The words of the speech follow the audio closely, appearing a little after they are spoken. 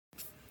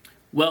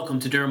Welcome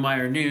to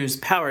Dermwire News,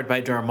 powered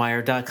by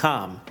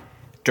Dermwire.com.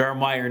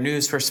 Dermwire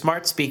News for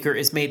Smart Speaker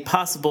is made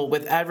possible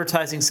with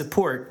advertising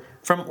support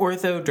from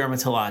Ortho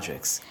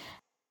Dermatologics.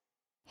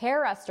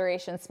 Hair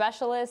restoration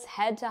specialists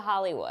head to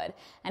Hollywood,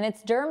 and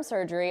it's derm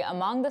surgery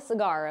among the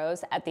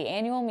cigarros at the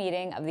annual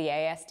meeting of the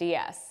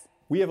ASDS.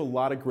 We have a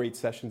lot of great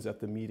sessions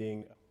at the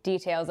meeting.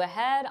 Details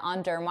ahead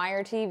on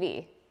Dermwire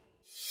TV.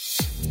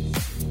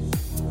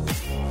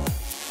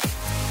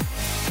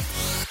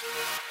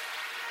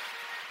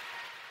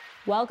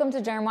 Welcome to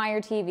Dermwire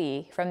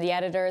TV from the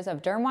editors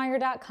of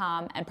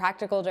Dermwire.com and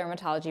Practical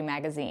Dermatology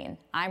magazine.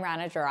 I'm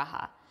Rana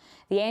Jaraha.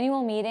 The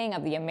annual meeting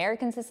of the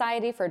American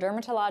Society for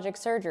Dermatologic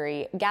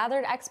Surgery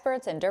gathered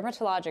experts in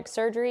dermatologic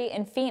surgery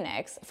in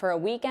Phoenix for a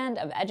weekend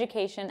of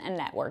education and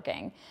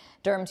networking.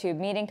 DermTube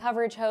meeting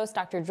coverage host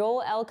Dr.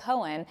 Joel L.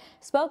 Cohen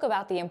spoke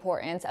about the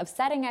importance of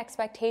setting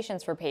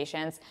expectations for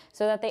patients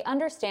so that they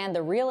understand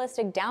the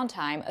realistic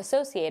downtime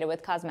associated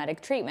with cosmetic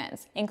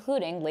treatments,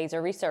 including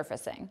laser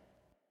resurfacing.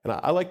 And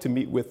I like to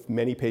meet with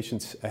many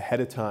patients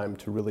ahead of time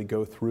to really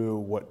go through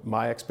what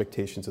my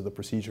expectations of the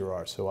procedure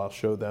are. So I'll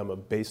show them a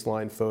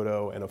baseline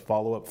photo and a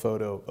follow-up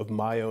photo of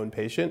my own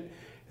patient,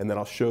 and then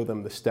I'll show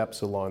them the steps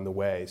along the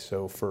way.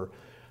 So for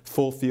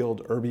full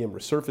field erbium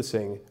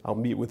resurfacing, I'll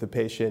meet with the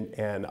patient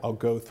and I'll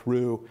go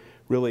through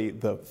really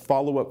the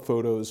follow-up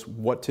photos,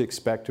 what to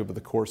expect over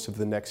the course of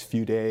the next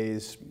few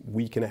days,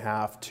 week and a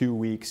half, 2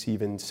 weeks,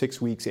 even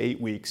 6 weeks, 8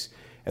 weeks,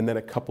 and then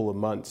a couple of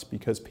months,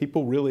 because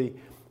people really,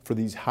 for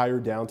these higher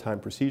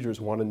downtime procedures,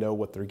 want to know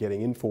what they're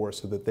getting in for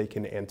so that they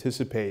can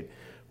anticipate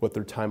what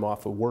their time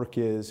off of work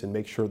is and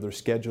make sure they're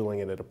scheduling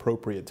it at an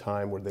appropriate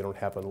time where they don't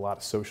have a lot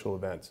of social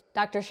events.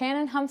 Dr.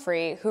 Shannon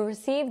Humphrey, who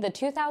received the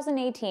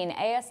 2018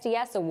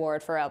 ASDS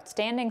Award for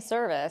Outstanding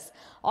Service,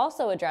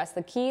 also addressed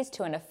the keys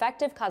to an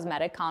effective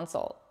cosmetic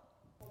consult.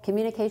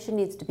 Communication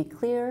needs to be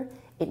clear,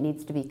 it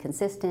needs to be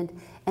consistent,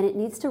 and it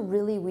needs to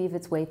really weave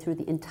its way through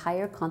the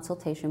entire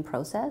consultation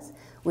process,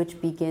 which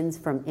begins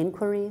from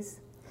inquiries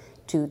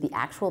to the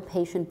actual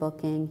patient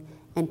booking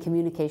and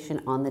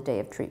communication on the day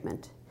of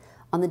treatment.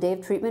 On the day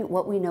of treatment,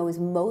 what we know is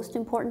most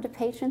important to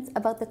patients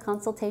about the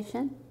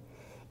consultation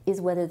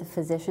is whether the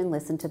physician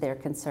listened to their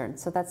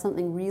concerns. So that's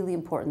something really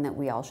important that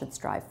we all should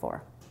strive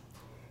for.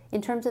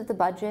 In terms of the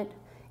budget,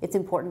 it's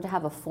important to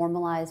have a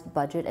formalized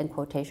budget and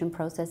quotation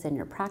process in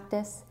your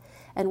practice.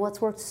 And what's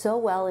worked so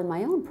well in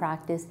my own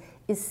practice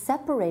is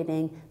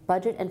separating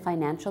budget and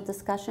financial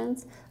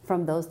discussions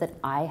from those that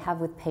I have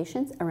with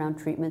patients around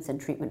treatments and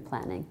treatment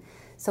planning.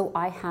 So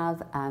I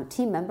have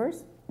team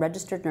members,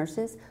 registered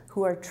nurses,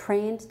 who are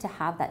trained to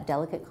have that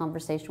delicate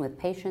conversation with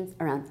patients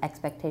around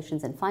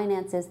expectations and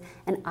finances,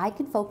 and I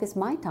can focus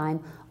my time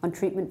on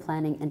treatment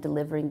planning and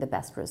delivering the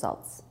best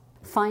results.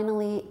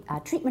 Finally,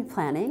 treatment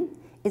planning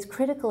is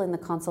critical in the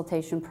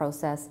consultation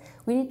process.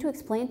 We need to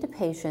explain to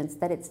patients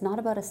that it's not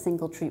about a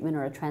single treatment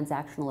or a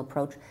transactional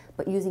approach,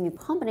 but using a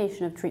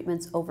combination of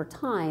treatments over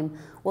time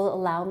will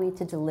allow me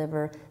to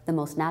deliver the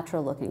most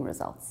natural looking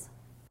results.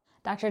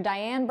 Dr.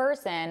 Diane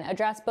Burson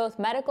addressed both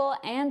medical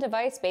and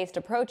device-based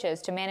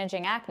approaches to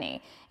managing acne,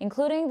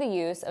 including the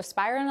use of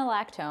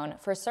spironolactone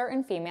for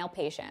certain female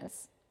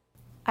patients.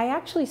 I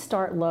actually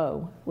start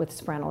low with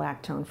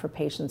spironolactone for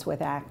patients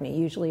with acne,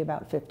 usually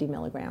about 50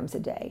 milligrams a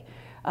day.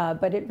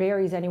 But it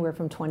varies anywhere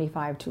from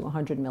 25 to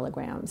 100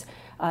 milligrams.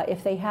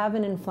 If they have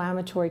an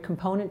inflammatory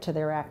component to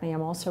their acne,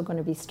 I'm also going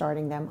to be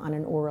starting them on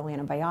an oral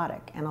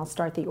antibiotic. And I'll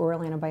start the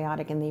oral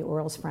antibiotic and the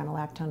oral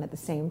spironolactone at the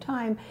same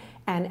time.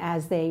 And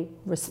as they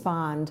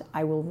respond,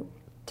 I will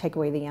take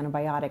away the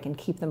antibiotic and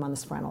keep them on the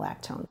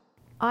spironolactone.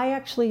 I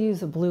actually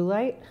use a blue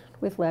light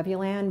with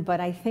Levulan, but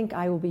I think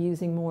I will be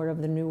using more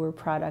of the newer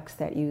products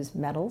that use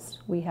metals.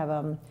 We have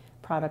a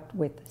product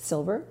with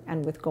silver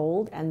and with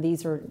gold, and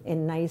these are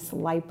in nice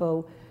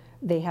lipo.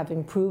 They have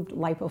improved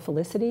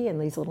lipophilicity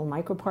and these little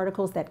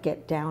microparticles that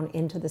get down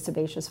into the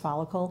sebaceous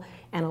follicle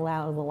and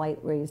allow the light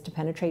rays to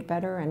penetrate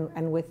better.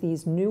 And with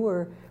these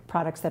newer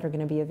products that are going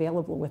to be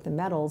available with the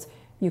metals,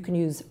 you can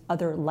use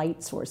other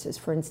light sources.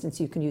 For instance,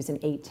 you can use an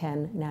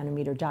 810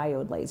 nanometer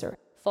diode laser.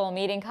 Full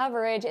meeting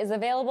coverage is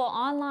available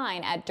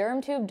online at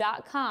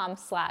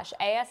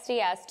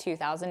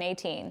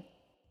dermtube.com/ASDS2018.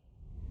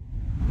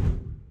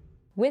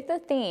 With the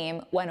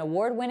theme, When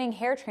Award-Winning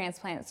Hair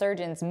Transplant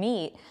Surgeons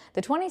Meet,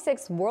 the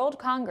 26th World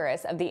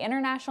Congress of the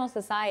International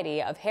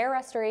Society of Hair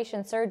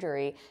Restoration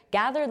Surgery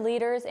gathered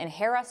leaders in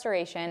hair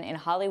restoration in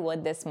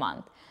Hollywood this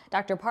month.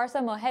 Dr.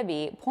 Parsa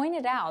Mohebi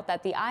pointed out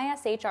that the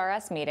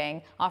ISHRS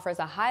meeting offers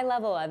a high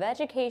level of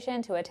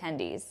education to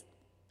attendees.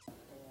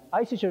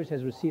 ISHRS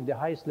has received the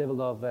highest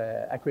level of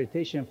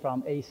accreditation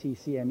from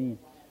ACCME,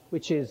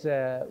 which is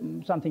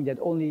something that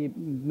only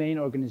main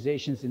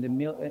organizations in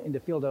the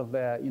field of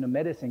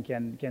medicine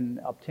can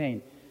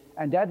obtain,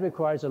 and that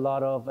requires a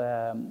lot of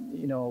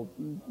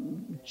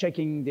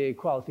checking the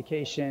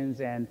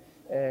qualifications and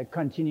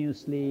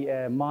continuously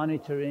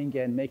monitoring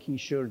and making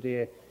sure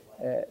the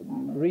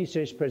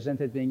research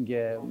presented being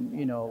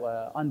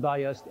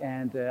unbiased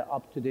and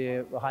up to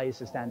the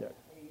highest standard.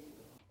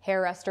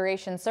 Hair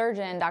restoration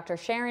surgeon Dr.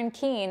 Sharon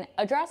Keene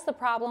addressed the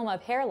problem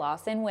of hair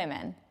loss in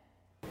women.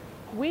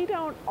 We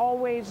don't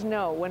always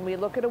know when we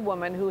look at a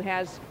woman who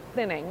has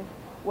thinning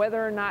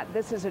whether or not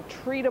this is a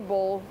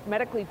treatable,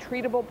 medically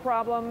treatable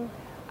problem,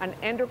 an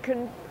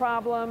endocrine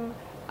problem,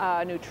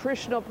 a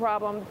nutritional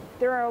problem.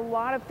 There are a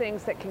lot of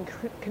things that can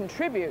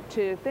contribute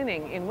to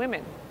thinning in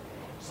women.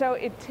 So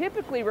it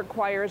typically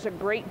requires a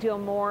great deal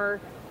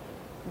more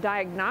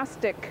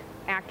diagnostic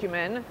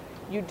acumen.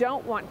 You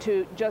don't want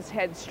to just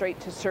head straight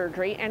to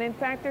surgery. And in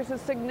fact, there's a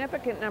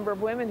significant number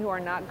of women who are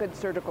not good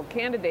surgical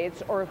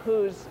candidates or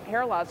whose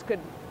hair loss could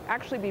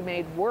actually be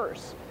made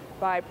worse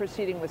by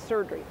proceeding with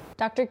surgery.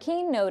 Dr.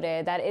 Keene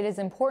noted that it is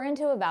important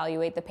to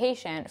evaluate the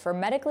patient for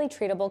medically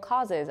treatable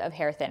causes of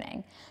hair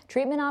thinning.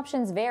 Treatment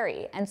options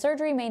vary, and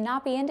surgery may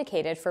not be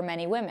indicated for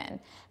many women.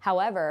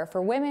 However,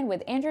 for women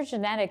with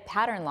androgenetic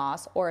pattern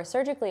loss or a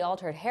surgically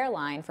altered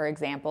hairline, for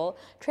example,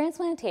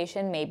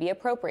 transplantation may be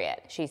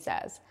appropriate, she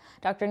says.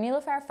 Dr.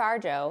 Nilüfer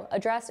Farjo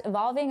addressed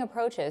evolving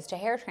approaches to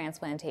hair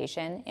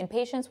transplantation in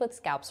patients with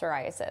scalp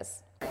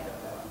psoriasis.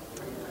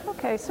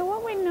 Okay, so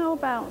what we know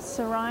about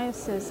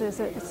psoriasis is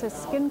it's a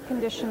skin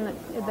condition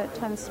that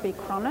tends to be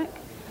chronic,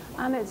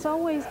 and it's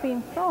always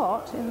been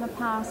thought in the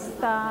past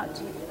that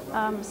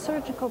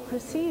surgical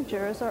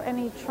procedures or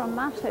any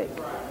traumatic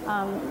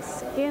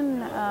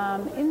skin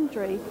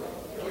injury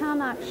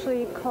can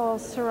actually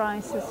cause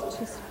psoriasis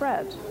to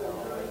spread.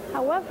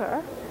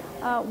 However,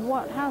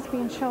 what has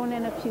been shown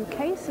in a few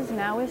cases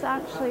now is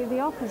actually the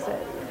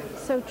opposite.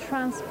 So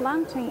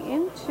transplanting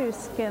into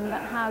skin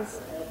that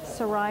has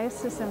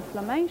psoriasis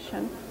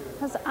inflammation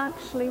has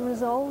actually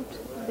resolved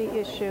the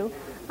issue,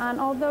 and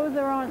although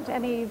there aren't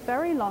any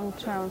very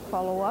long-term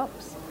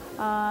follow-ups,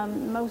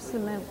 most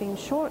of them have been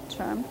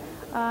short-term,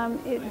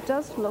 it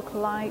does look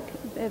like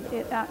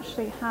it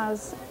actually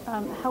has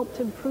helped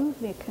improve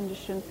the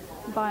condition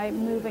by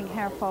moving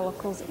hair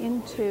follicles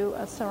into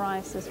a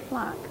psoriasis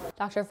plaque.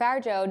 Dr.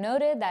 Farjo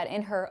noted that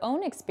in her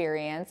own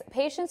experience,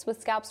 patients with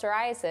scalp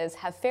psoriasis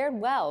have fared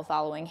well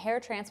following hair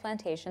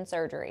transplantation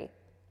surgery.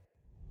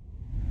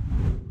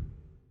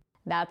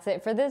 That's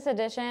it for this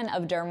edition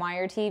of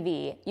Dermwire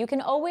TV. You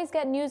can always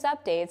get news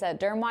updates at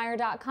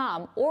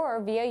dermwire.com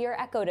or via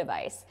your Echo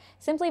device.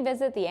 Simply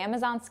visit the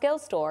Amazon Skill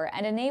Store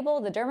and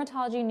enable the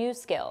Dermatology News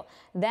skill.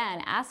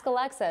 Then ask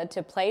Alexa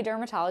to play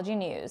Dermatology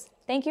News.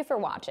 Thank you for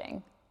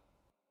watching.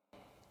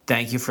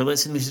 Thank you for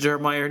listening to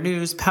Dermwire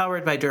News,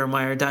 powered by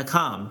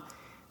dermwire.com.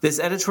 This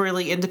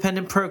editorially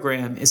independent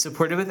program is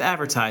supported with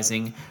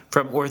advertising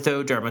from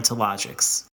Ortho Dermatologics.